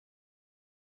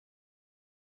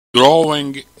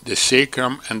Drawing the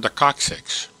sacrum and the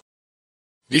coccyx.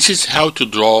 This is how to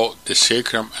draw the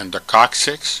sacrum and the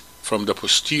coccyx from the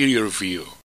posterior view.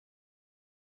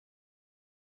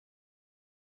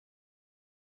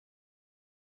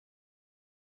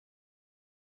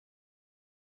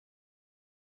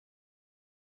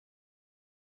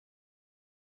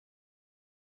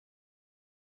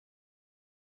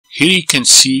 Here you can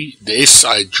see the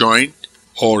SI joint,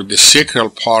 or the sacral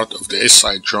part of the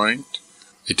SI joint.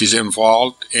 It is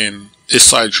involved in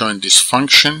SI joint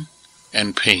dysfunction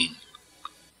and pain.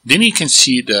 Then you can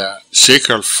see the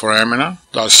sacral foramina.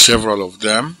 There are several of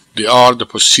them. They are the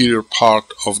posterior part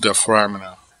of the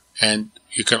foramina. And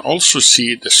you can also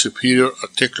see the superior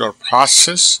articular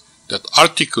process that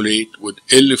articulate with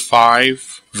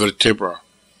L5 vertebra.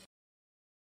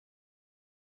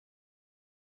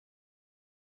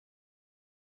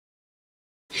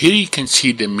 Here you can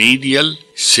see the medial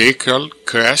sacral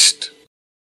crest,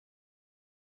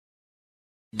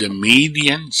 the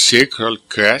median sacral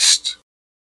crest,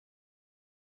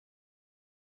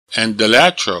 and the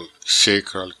lateral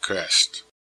sacral crest.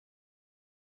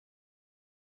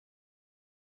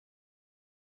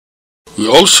 We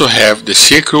also have the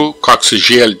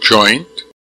sacrococcygeal joint,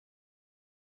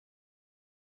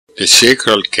 the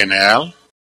sacral canal,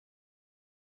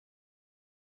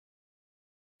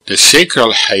 the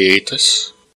sacral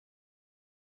hiatus,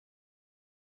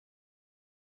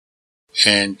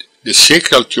 and the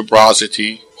sacral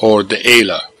tuberosity, or the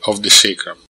ala of the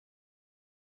sacrum.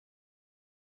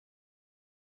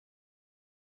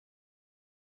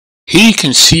 Here you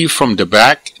can see from the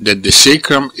back that the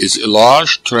sacrum is a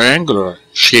large triangular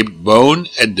shaped bone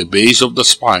at the base of the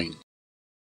spine.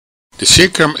 The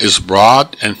sacrum is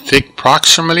broad and thick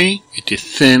proximally, it is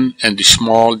thin and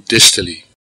small distally.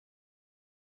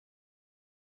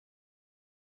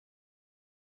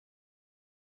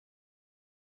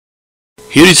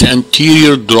 Here is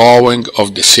anterior drawing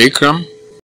of the sacrum.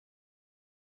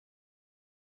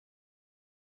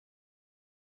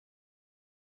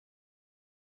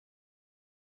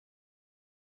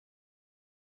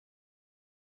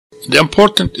 The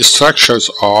important structures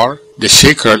are the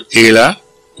sacral ala,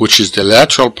 which is the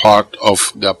lateral part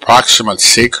of the proximal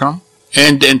sacrum,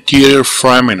 and the anterior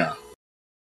foramina.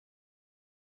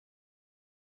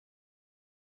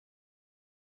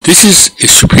 This is a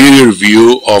superior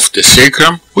view of the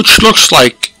sacrum, which looks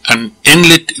like an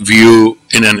inlet view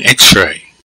in an X-ray.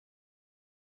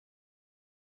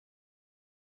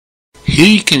 Here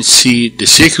you can see the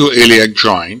sacroiliac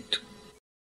joint,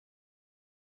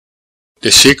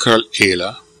 the sacral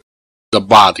ala, the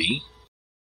body,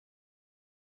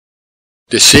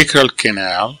 the sacral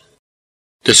canal,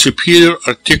 the superior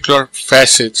articular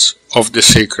facets of the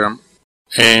sacrum,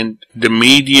 and the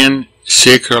median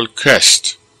sacral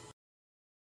crest.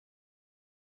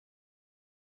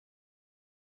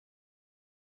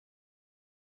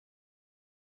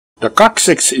 The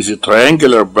coccyx is a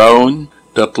triangular bone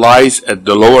that lies at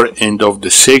the lower end of the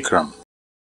sacrum.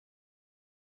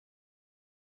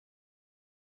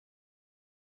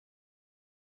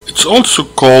 It's also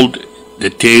called the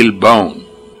tailbone.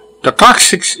 The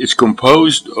coccyx is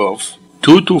composed of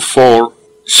 2 to 4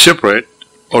 separate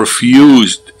or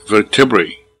fused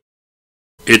vertebrae.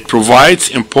 It provides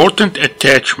important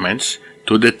attachments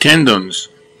to the tendons,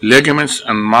 ligaments,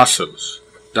 and muscles.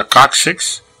 The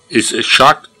coccyx is a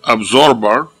shock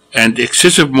absorber and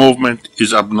excessive movement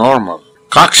is abnormal.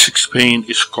 Coccyx pain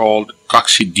is called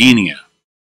coccydynia.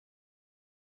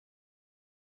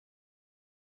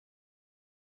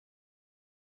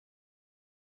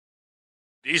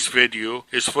 This video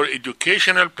is for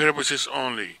educational purposes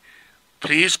only.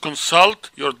 Please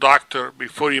consult your doctor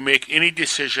before you make any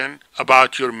decision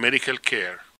about your medical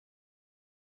care.